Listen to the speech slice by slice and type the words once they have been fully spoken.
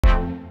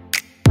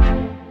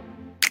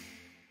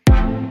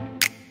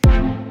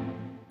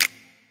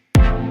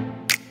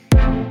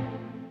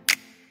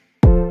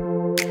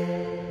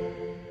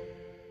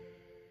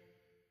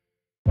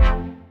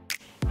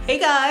Hey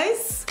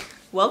guys,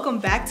 welcome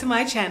back to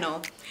my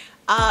channel.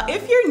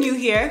 If you're new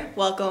here,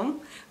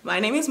 welcome. My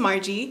name is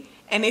Margie,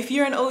 and if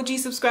you're an OG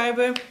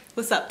subscriber,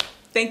 what's up?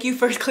 Thank you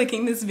for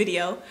clicking this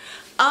video.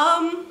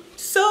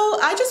 So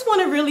I just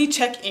want to really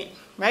check in,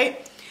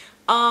 right?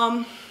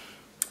 My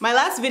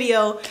last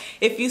video,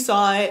 if you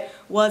saw it,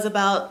 was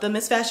about the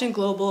Miss Fashion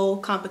Global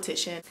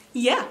competition.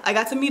 Yeah, I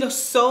got to meet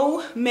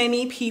so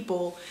many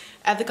people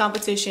at the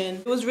competition.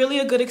 It was really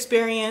a good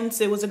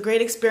experience. It was a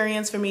great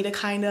experience for me to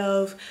kind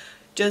of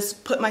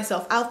just put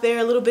myself out there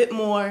a little bit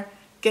more,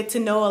 get to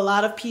know a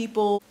lot of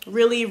people,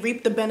 really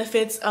reap the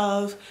benefits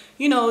of,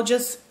 you know,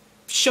 just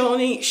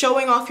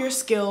showing off your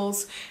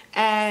skills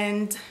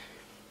and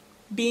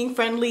being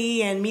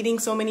friendly and meeting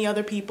so many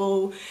other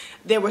people.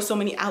 There were so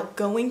many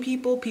outgoing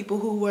people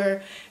who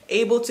were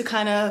able to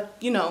kind of,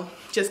 you know,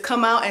 just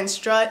come out and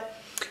strut.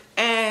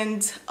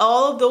 And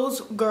all of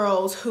those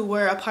girls who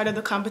were a part of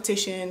the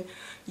competition,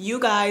 you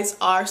guys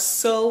are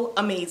so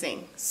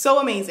amazing,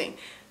 so amazing.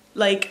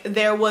 Like,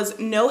 there was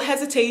no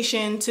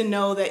hesitation to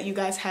know that you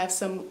guys have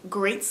some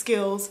great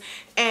skills,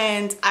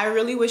 and I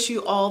really wish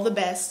you all the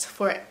best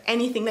for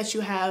anything that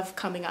you have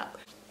coming up.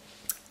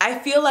 I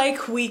feel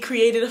like we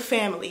created a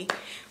family.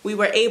 We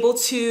were able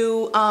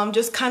to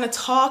just kind of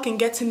talk and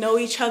get to know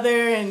each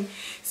other and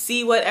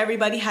see what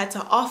everybody had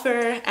to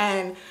offer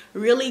and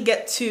really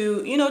get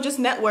to, you know, just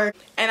network.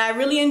 And I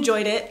really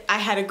enjoyed it. I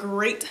had a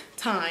great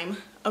time,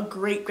 a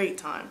great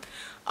time.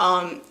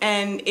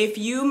 And if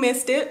you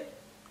missed it,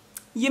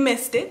 you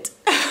missed it.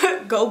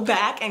 Go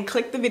back and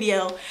click the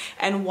video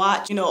and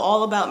watch, you know,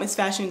 all about Miss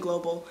Fashion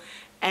Global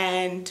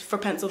and for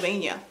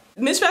Pennsylvania.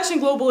 Miss Fashion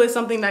Global is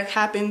something that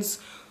happens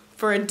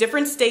for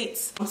different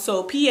states.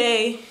 So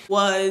PA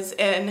was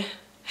in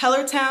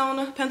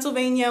Hellertown,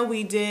 Pennsylvania.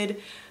 We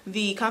did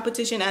the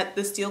competition at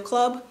the Steel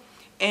Club,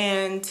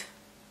 and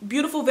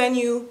beautiful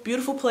venue,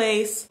 beautiful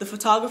place. The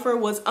photographer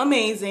was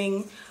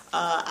amazing,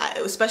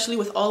 especially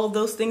with all of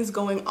those things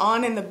going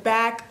on in the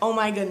back. Oh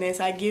my goodness,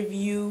 I give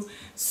you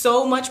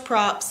so much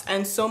props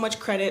and so much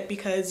credit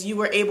because you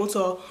were able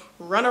to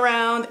run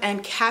around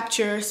and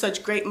capture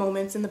such great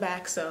moments in the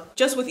back. So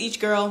just with each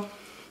girl,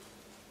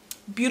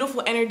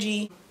 beautiful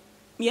energy.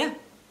 Yeah,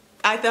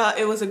 I thought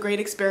it was a great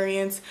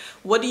experience.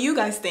 What do you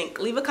guys think?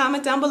 Leave a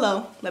comment down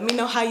below. Let me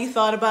know how you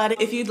thought about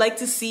it. If you'd like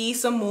to see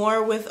some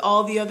more with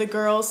all the other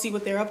girls, see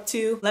what they're up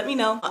to, let me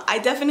know. I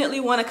definitely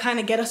want to kind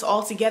of get us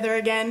all together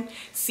again,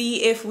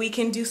 see if we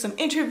can do some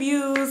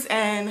interviews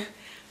and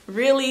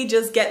really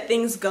just get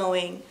things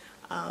going.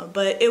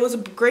 But it was a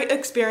great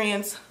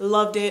experience.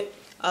 Loved it.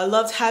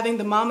 Loved having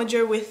the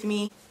momager with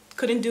me.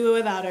 Couldn't do it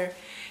without her.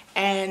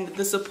 And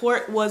the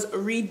support was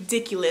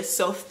ridiculous.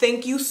 So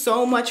thank you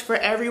so much for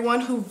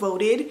everyone who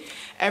voted,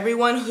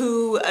 everyone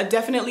who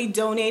definitely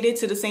donated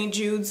to the St.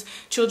 Jude's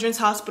Children's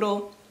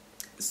Hospital.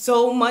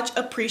 So much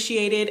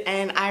appreciated,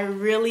 and I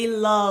really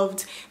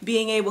loved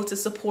being able to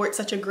support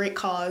such a great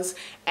cause.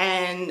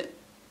 And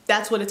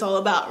that's what it's all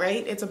about,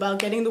 right? It's about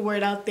getting the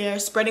word out there,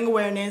 spreading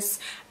awareness,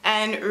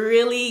 and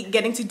really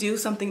getting to do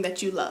something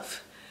that you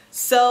love.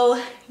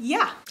 So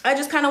yeah, I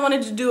just kind of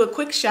wanted to do a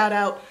quick shout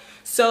out.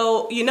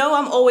 So, you know,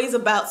 I'm always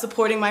about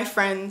supporting my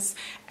friends,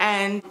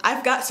 and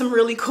I've got some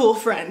really cool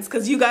friends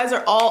because you guys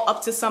are all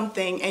up to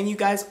something, and you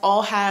guys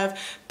all have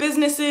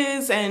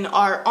businesses and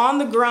are on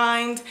the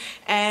grind,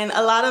 and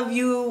a lot of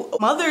you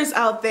mothers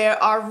out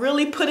there are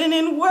really putting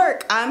in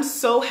work. I'm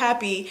so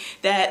happy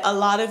that a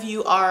lot of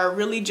you are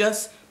really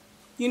just,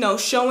 you know,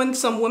 showing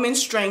some women's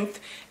strength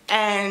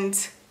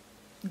and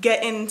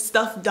getting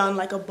stuff done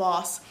like a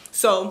boss.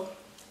 So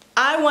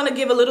I want to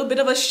give a little bit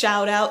of a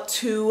shout out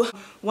to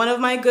one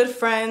of my good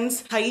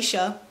friends,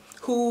 Taisha,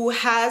 who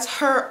has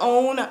her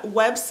own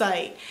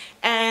website.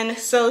 And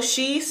so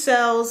she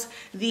sells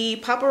the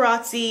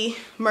Paparazzi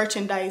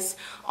merchandise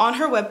on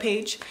her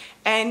webpage,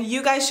 and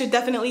you guys should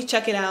definitely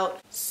check it out.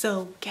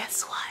 So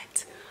guess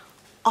what?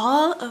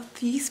 All of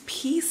these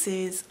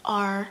pieces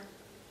are,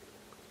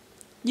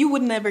 you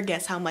would never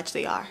guess how much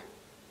they are.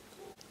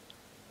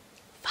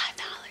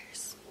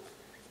 $5.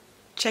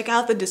 Check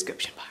out the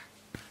description bar.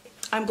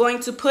 I'm going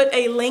to put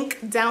a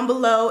link down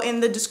below in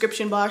the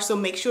description bar, so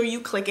make sure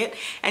you click it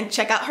and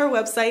check out her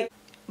website.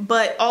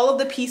 But all of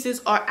the pieces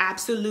are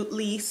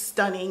absolutely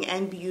stunning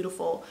and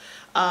beautiful.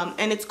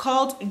 And it's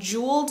called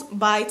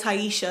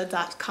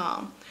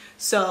jeweledbytaisha.com.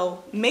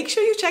 So make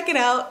sure you check it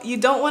out. You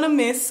don't want to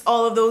miss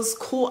all of those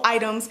cool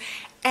items.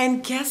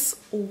 And guess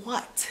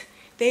what?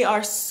 They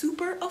are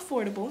super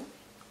affordable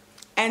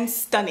and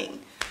stunning.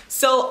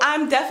 So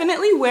I'm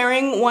definitely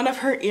wearing one of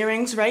her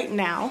earrings right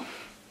now.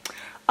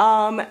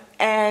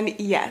 And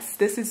yes,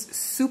 this is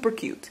super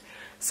cute.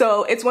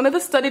 So it's one of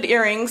the studded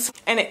earrings,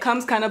 and it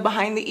comes kind of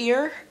behind the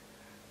ear.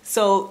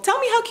 So tell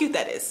me how cute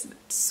that is.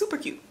 It's super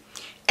cute.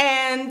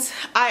 And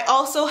I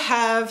also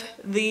have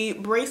the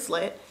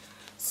bracelet.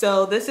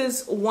 So this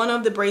is one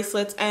of the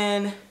bracelets,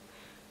 and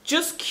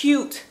just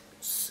cute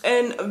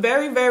and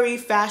very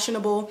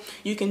fashionable.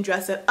 You can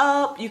dress it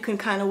up, you can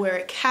kind of wear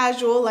it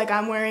casual like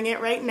I'm wearing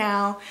it right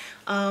now.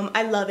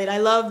 I love it. I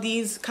love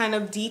these kind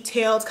of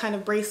detailed kind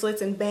of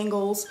bracelets and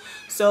bangles.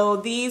 So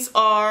these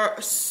are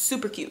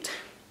super cute.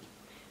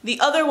 The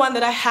other one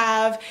that I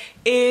have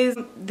is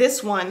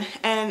this one,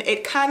 and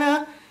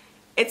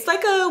it's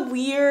like a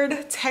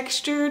weird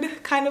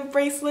textured kind of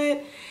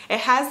bracelet. It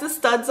has the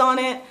studs on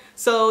it.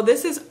 So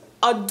this is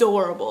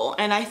adorable,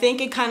 and I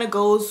think it kind of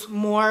goes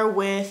more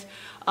with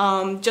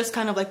just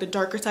kind of like the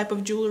darker type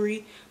of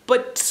jewelry,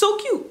 but so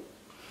cute.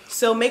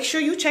 So make sure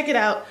you check it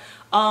out.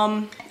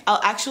 I'll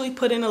actually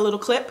put in a little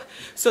clip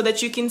so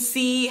that you can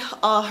see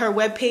her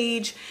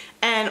webpage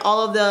and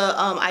all of the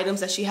items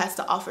that she has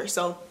to offer.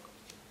 So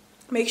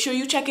make sure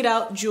you check it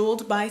out,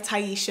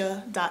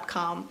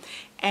 jeweledbytaisha.com.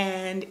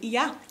 And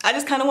yeah, I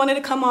just kind of wanted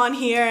to come on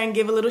here and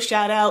give a little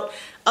shout out,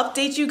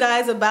 update you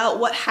guys about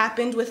what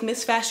happened with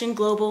Miss Fashion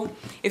Global.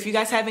 If you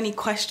guys have any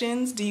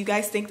questions, do you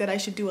guys think that I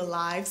should do a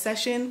live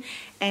session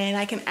and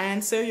I can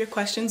answer your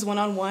questions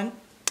one-on-one?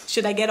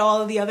 Should I get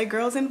all of the other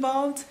girls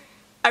involved?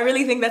 I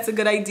really think that's a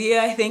good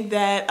idea. I think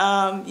that,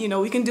 you know,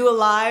 we can do a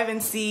live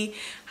and see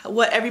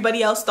what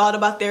everybody else thought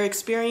about their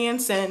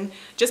experience and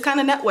just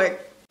kind of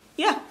network.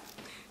 Yeah.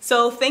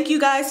 So thank you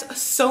guys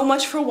so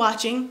much for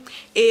watching.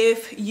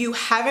 If you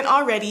haven't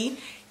already,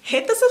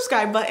 hit the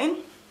subscribe button.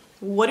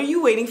 What are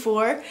you waiting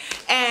for?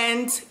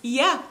 And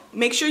yeah,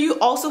 make sure you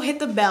also hit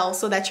the bell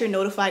so that you're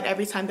notified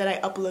every time that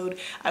I upload.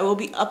 I will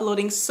be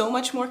uploading so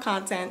much more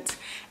content.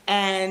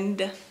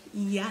 And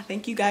yeah,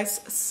 thank you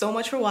guys so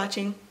much for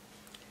watching.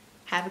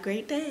 Have a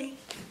great day.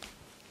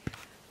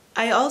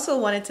 I also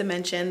wanted to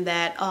mention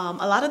that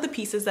a lot of the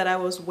pieces that I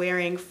was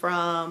wearing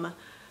from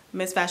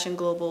Miss Fashion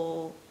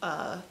Global,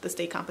 the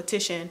state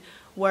competition,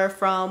 were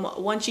from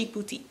One Chiq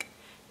Boutique.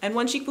 And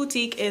One Chiq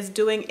Boutique is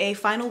doing a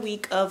final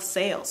week of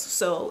sales.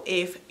 So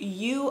if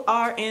you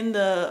are in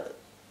the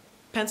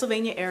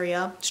Pennsylvania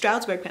area,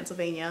 Stroudsburg,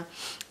 Pennsylvania,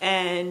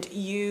 and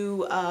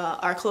you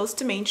are close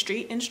to Main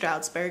Street in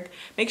Stroudsburg,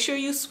 make sure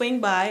you swing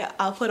by.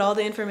 I'll put all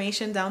the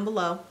information down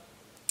below.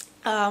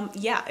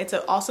 Yeah, it's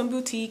an awesome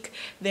boutique.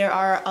 There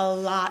are a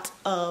lot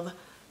of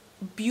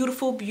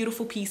beautiful,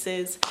 beautiful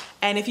pieces.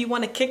 And if you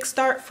want to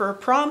kickstart for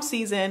prom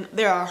season,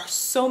 there are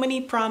so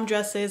many prom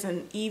dresses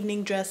and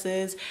evening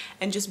dresses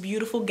and just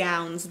beautiful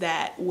gowns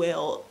that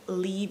will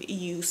leave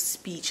you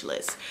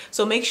speechless.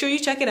 So make sure you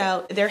check it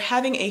out. They're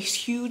having a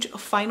huge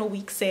final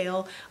week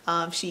sale.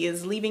 She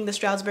is leaving the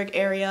Stroudsburg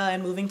area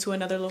and moving to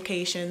another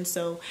location.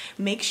 So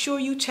make sure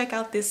you check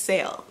out this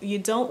sale. You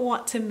don't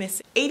want to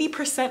miss it.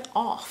 80%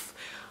 off.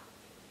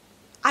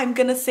 I'm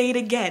gonna say it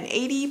again,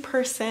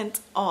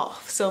 80%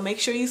 off. So make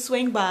sure you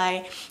swing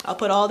by. I'll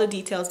put all the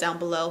details down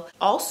below.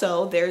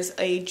 Also, there's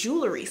a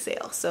jewelry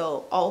sale.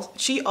 So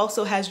she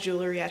also has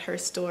jewelry at her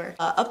store,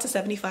 up to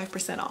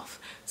 75% off.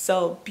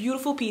 So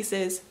beautiful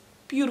pieces,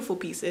 beautiful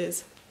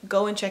pieces.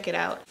 Go and check it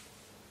out.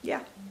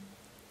 Yeah.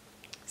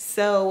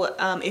 So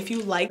if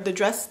you like the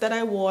dress that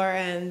I wore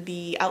and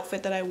the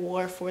outfit that I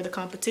wore for the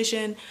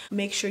competition,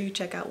 make sure you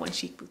check out One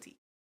Chiq Boutique.